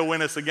you gotta go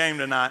win us a game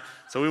tonight.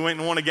 So we went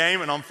and won a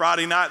game, and on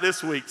Friday night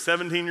this week,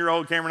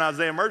 17-year-old Cameron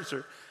Isaiah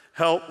Mercer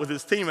helped with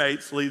his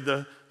teammates lead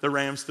the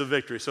Rams to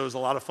victory. So it was a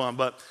lot of fun.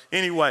 But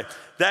anyway,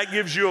 that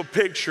gives you a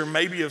picture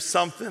maybe of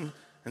something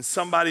and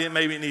somebody that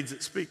maybe needs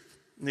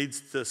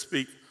to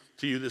speak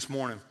to you this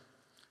morning.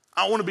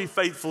 I wanna be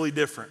faithfully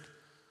different.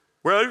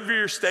 Wherever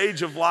your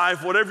stage of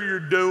life, whatever you're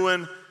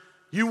doing,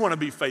 you want to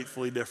be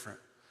faithfully different.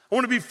 I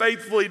want to be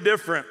faithfully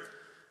different.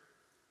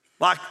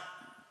 Like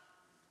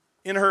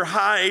in her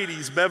high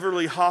 80s,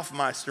 Beverly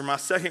Hoffmeister, my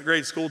second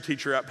grade school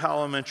teacher at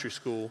Powell Elementary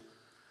School,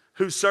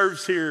 who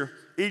serves here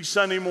each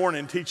Sunday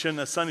morning teaching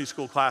a Sunday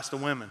school class to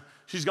women.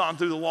 She's gone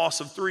through the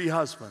loss of 3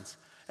 husbands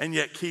and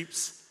yet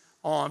keeps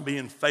on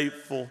being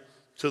faithful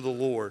to the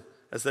Lord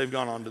as they've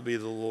gone on to be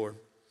the Lord.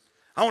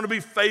 I want to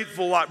be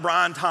faithful like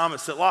Brian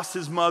Thomas that lost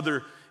his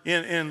mother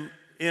in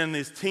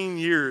his teen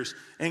years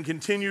and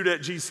continued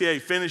at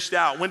GCA, finished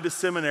out, went to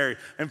seminary,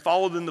 and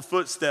followed in the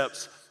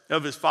footsteps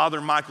of his father,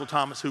 Michael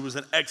Thomas, who was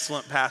an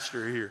excellent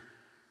pastor here,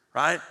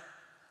 right?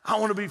 I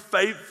want to be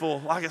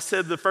faithful, like I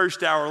said the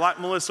first hour, like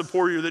Melissa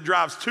Poirier that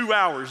drives 2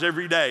 hours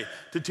every day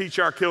to teach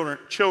our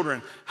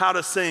children how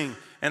to sing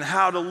and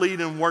how to lead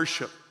in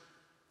worship.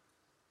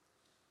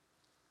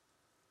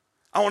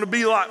 I want to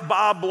be like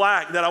Bob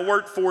Black that I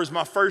worked for as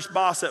my first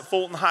boss at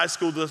Fulton High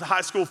School. The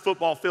high school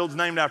football field's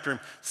named after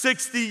him.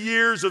 60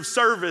 years of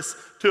service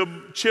to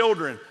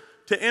children,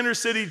 to inner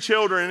city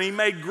children, and he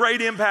made great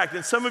impact.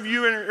 And some of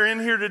you are in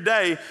here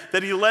today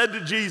that he led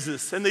to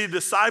Jesus and they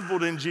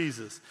discipled in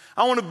Jesus.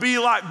 I want to be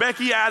like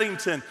Becky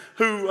Addington,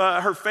 who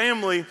her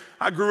family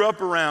I grew up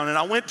around, and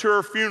I went to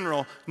her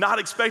funeral not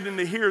expecting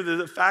to hear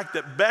the fact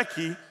that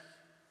Becky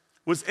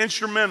was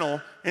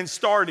instrumental in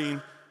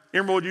starting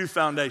Emerald Youth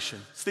Foundation.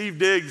 Steve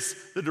Diggs,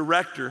 the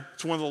director,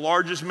 it's one of the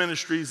largest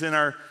ministries in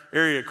our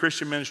area,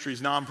 Christian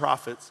ministries,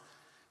 nonprofits.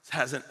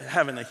 It's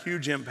having a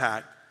huge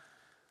impact.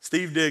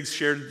 Steve Diggs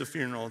shared at the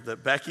funeral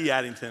that Becky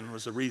Addington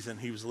was the reason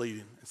he was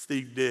leading. And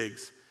Steve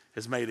Diggs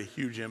has made a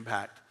huge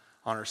impact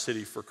on our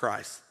city for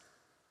Christ.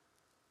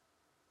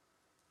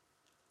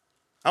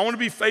 I want to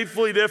be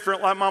faithfully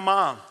different like my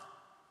mom.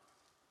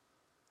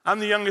 I'm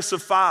the youngest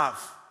of 5.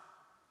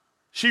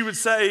 She would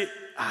say,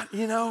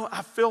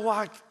 I feel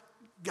like,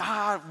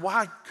 God,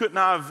 why couldn't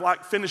I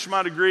have finished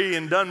my degree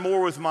and done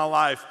more with my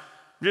life?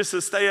 Just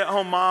a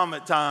stay-at-home mom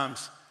at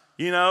times,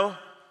 It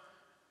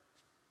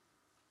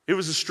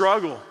was a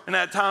struggle. And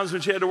at times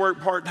when she had to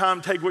work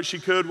part-time, take what she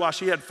could while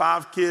she had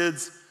 5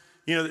 kids,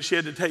 that she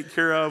had to take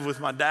care of, with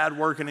my dad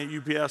working at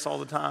UPS all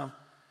the time.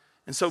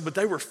 But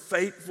they were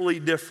faithfully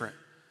different.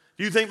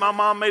 Do you think my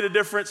mom made a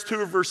difference?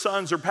 2 of her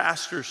sons are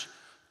pastors.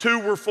 2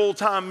 were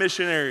full-time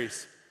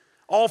missionaries.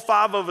 All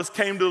 5 of us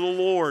came to the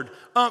Lord.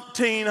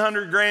 Umpteen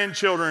hundred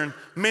grandchildren.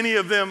 Many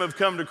of them have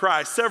come to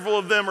Christ. Several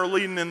of them are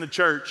leading in the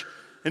church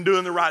and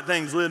doing the right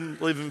things,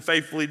 living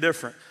faithfully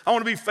different. I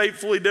want to be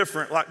faithfully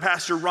different like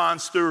Pastor Ron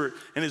Stewart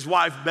and his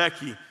wife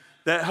Becky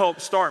that helped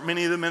start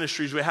many of the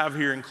ministries we have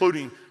here,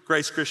 including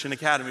Grace Christian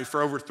Academy,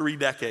 for over 3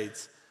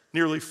 decades.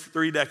 Nearly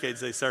 3 decades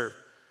they served.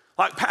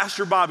 Like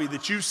Pastor Bobby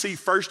that you see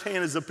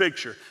firsthand as a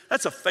picture.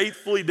 That's a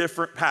faithfully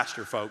different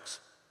pastor, folks.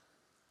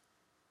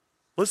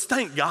 Let's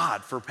thank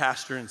God for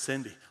Pastor and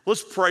Cindy.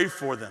 Let's pray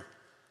for them.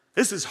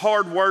 This is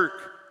hard work.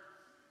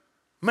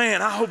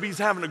 Man, I hope he's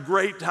having a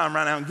great time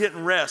right now and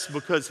getting rest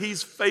because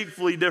he's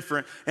faithfully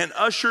different and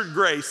ushered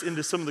Grace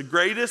into some of the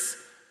greatest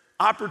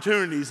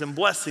opportunities and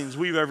blessings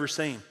we've ever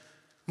seen.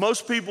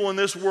 Most people in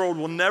this world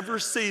will never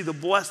see the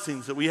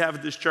blessings that we have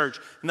at this church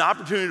and the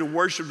opportunity to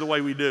worship the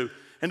way we do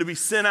and to be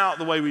sent out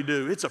the way we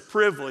do. It's a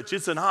privilege,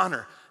 it's an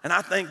honor, and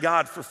I thank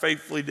God for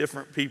faithfully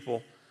different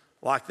people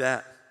like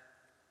that.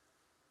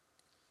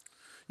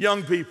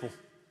 Young people,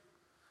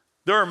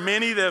 there are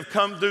many that have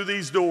come through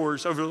these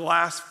doors over the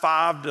last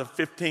 5 to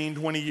 15,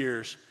 20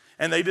 years,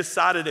 and they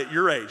decided at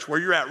your age, where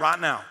you're at right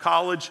now,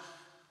 college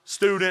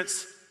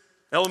students,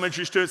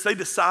 elementary students, they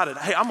decided,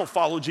 hey, I'm gonna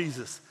follow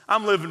Jesus.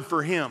 I'm living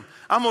for him.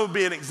 I'm gonna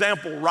be an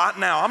example right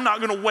now. I'm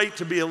not gonna wait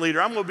to be a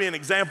leader. I'm gonna be an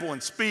example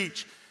in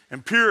speech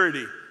and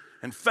purity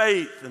and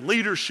faith and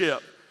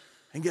leadership.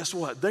 And guess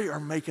what? They are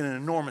making an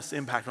enormous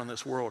impact on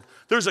this world.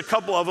 There's a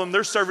couple of them,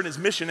 they're serving as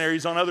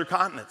missionaries on other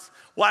continents.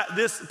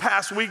 This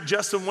past week,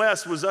 Justin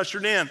West was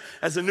ushered in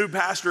as a new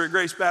pastor at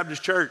Grace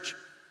Baptist Church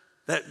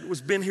that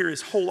has been here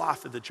his whole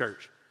life at the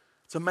church.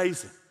 It's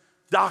amazing.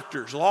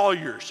 Doctors,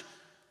 lawyers,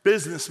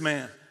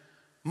 businessmen,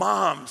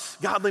 moms,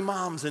 godly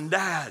moms and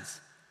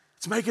dads.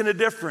 It's making a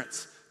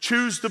difference.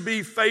 Choose to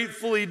be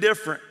faithfully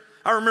different.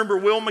 I remember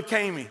Will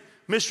McCamey,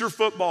 Mr.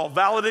 Football,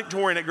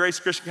 valedictorian at Grace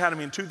Christian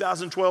Academy in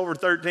 2012 or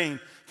 13,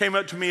 came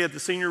up to me at the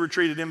senior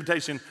retreat at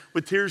Invitation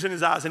with tears in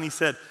his eyes, and he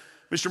said,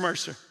 Mr.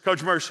 Mercer,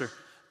 Coach Mercer,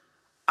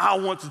 I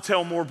want to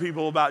tell more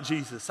people about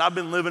Jesus. I've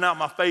been living out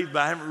my faith,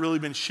 but I haven't really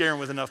been sharing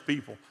with enough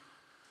people.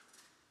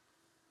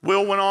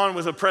 Will went on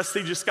with a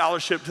prestigious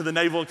scholarship to the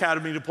Naval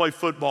Academy to play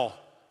football.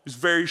 He was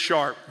very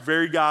sharp,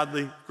 very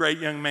godly, great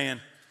young man.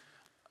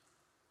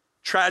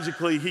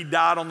 Tragically, he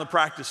died on the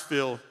practice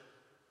field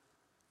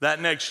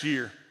that next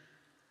year.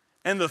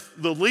 And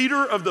the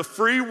leader of the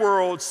free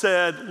world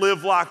said,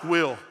 live like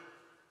Will.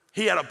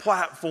 He had a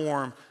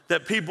platform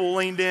that people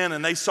leaned in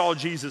and they saw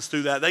Jesus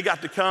through that. They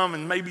got to come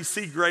and maybe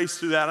see Grace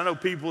through that. I know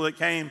people that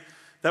came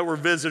that were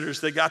visitors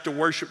that got to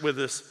worship with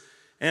us.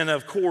 And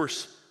of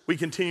course, we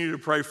continue to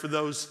pray for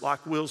those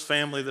like Will's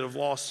family that have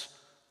lost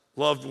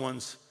loved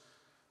ones.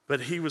 But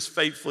he was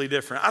faithfully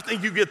different. I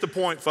think you get the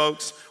point,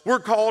 folks. We're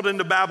called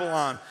into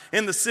Babylon.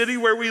 In the city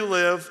where we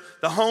live,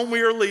 the home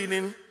we are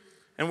leading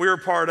and we are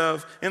part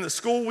of, in the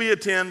school we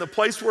attend, the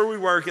place where we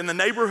work, in the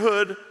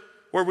neighborhood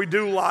where we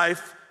do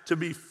life, to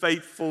be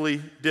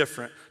faithfully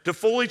different, to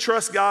fully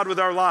trust God with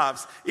our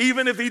lives,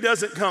 even if he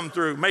doesn't come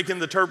through, making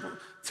the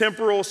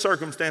temporal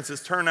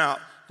circumstances turn out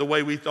the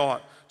way we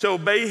thought, to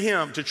obey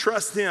him, to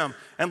trust him,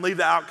 and leave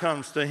the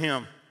outcomes to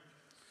him.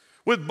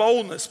 With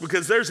boldness,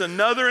 because there's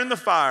another in the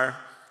fire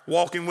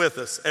walking with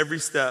us every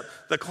step,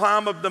 the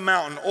climb up the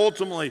mountain,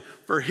 ultimately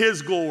for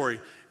his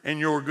glory and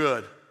your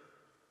good.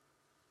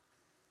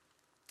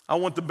 I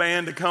want the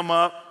band to come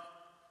up,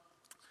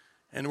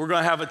 and we're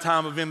gonna have a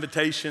time of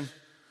invitation.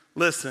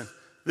 Listen,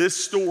 this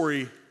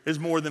story is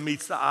more than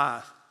meets the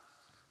eye.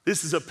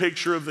 This is a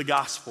picture of the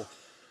gospel.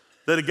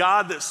 That a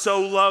God that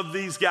so loved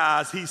these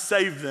guys, he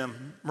saved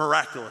them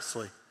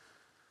miraculously.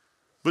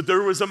 But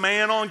there was a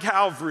man on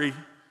Calvary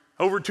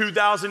over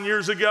 2,000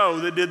 years ago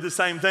that did the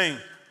same thing.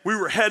 We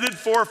were headed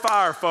for a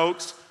fire,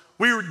 folks.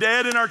 We were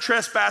dead in our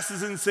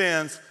trespasses and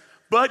sins,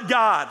 but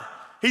God,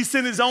 he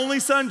sent his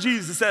only son,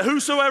 Jesus, that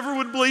whosoever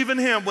would believe in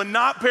him would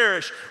not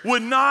perish,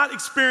 would not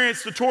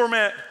experience the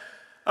torment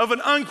of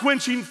an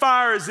unquenching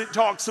fire as it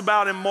talks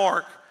about in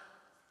Mark,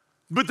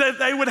 but that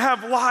they would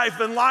have life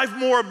and life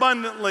more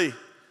abundantly.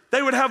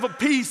 They would have a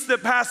peace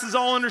that passes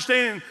all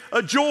understanding,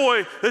 a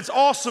joy that's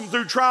awesome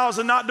through trials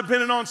and not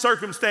dependent on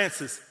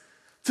circumstances.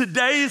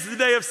 Today is the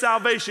day of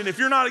salvation. If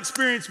you're not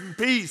experiencing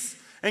peace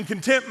and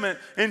contentment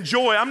and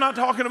joy, I'm not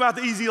talking about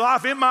the easy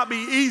life. It might be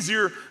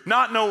easier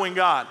not knowing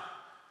God.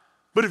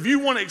 But if you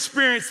want to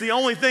experience the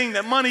only thing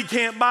that money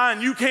can't buy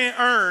and you can't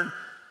earn,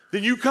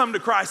 then you come to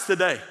Christ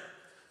today.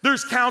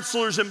 There's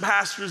counselors and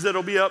pastors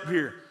that'll be up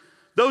here.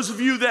 Those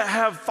of you that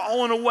have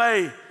fallen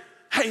away,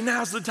 hey,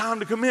 now's the time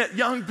to commit.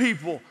 Young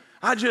people,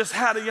 I just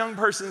had a young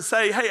person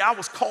say, hey, I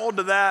was called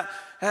to that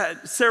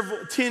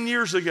 10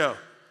 years ago.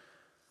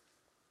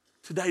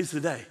 Today's the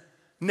day.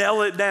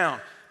 Nail it down.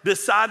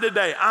 Decide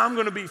today, I'm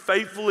going to be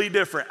faithfully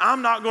different.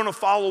 I'm not going to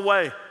fall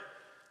away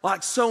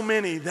like so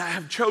many that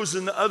have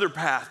chosen the other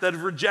path, that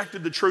have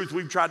rejected the truth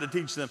we've tried to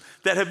teach them,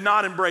 that have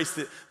not embraced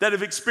it, that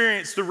have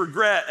experienced the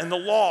regret and the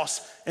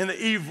loss and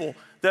the evil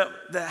that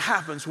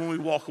happens when we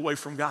walk away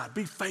from God.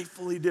 Be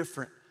faithfully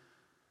different.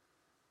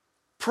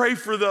 Pray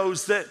for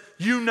those that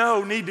you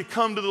know need to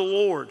come to the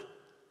Lord.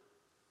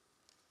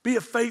 Be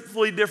a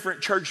faithfully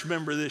different church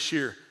member this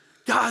year.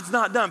 God's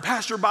not done.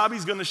 Pastor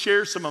Bobby's going to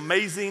share some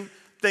amazing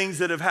things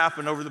that have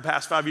happened over the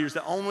past 5 years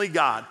that only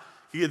God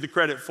can get the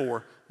credit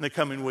for in the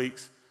coming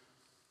weeks.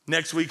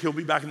 Next week, he'll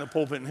be back in the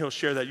pulpit and he'll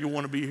share that. You'll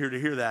want to be here to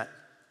hear that.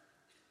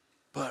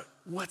 But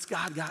what's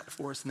God got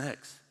for us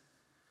next?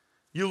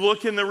 You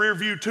look in the rear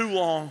view too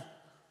long,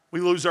 we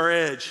lose our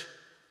edge.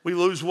 We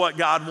lose what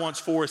God wants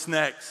for us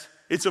next.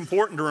 It's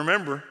important to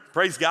remember,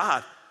 praise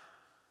God.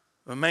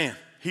 But man,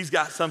 he's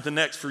got something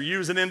next for you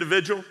as an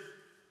individual,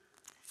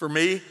 for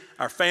me,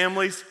 our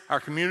families, our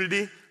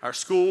community, our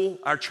school,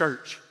 our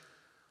church.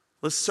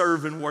 Let's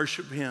serve and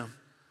worship him.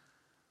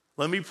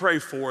 Let me pray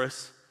for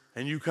us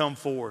and you come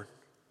forward.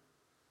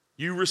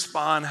 You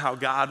respond how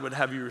God would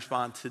have you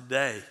respond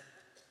today.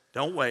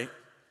 Don't wait.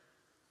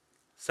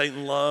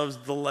 Satan loves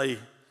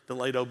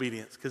delayed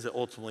obedience because it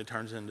ultimately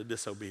turns into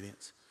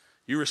disobedience.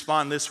 You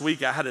respond this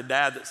week. I had a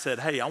dad that said,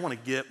 hey, I want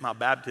to get my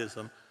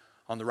baptism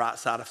on the right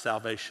side of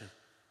salvation.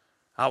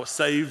 I was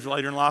saved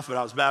later in life, but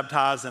I was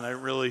baptized and I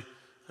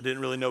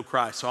didn't really know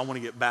Christ. So I want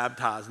to get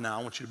baptized now.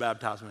 I want you to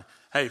baptize me.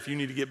 Hey, if you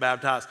need to get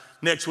baptized,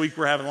 next week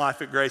we're having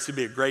Life at Grace. It'd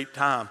be a great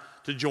time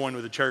to join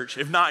with the church.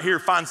 If not here,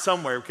 find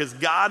somewhere, because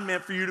God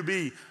meant for you to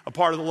be a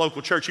part of the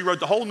local church. He wrote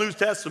the whole New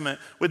Testament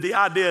with the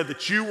idea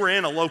that you were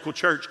in a local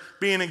church,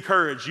 being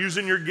encouraged,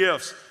 using your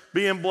gifts,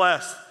 being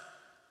blessed.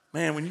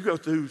 Man, when you go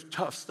through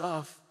tough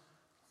stuff,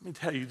 let me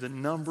tell you, the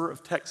number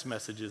of text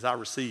messages I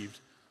received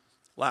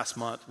last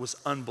month was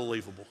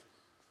unbelievable.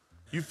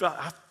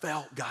 I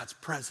felt God's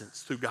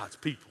presence through God's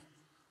people.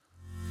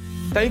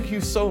 Thank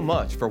you so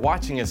much for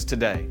watching us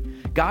today.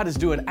 God is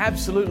doing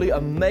absolutely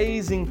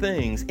amazing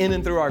things in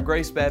and through our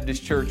Grace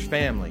Baptist Church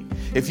family.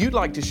 If you'd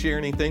like to share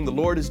anything the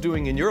Lord is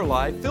doing in your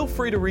life, feel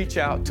free to reach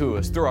out to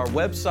us through our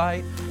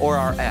website or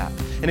our app.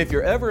 And if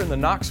you're ever in the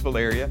Knoxville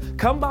area,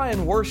 come by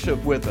and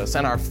worship with us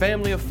and our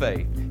family of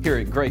faith here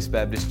at Grace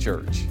Baptist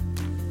Church.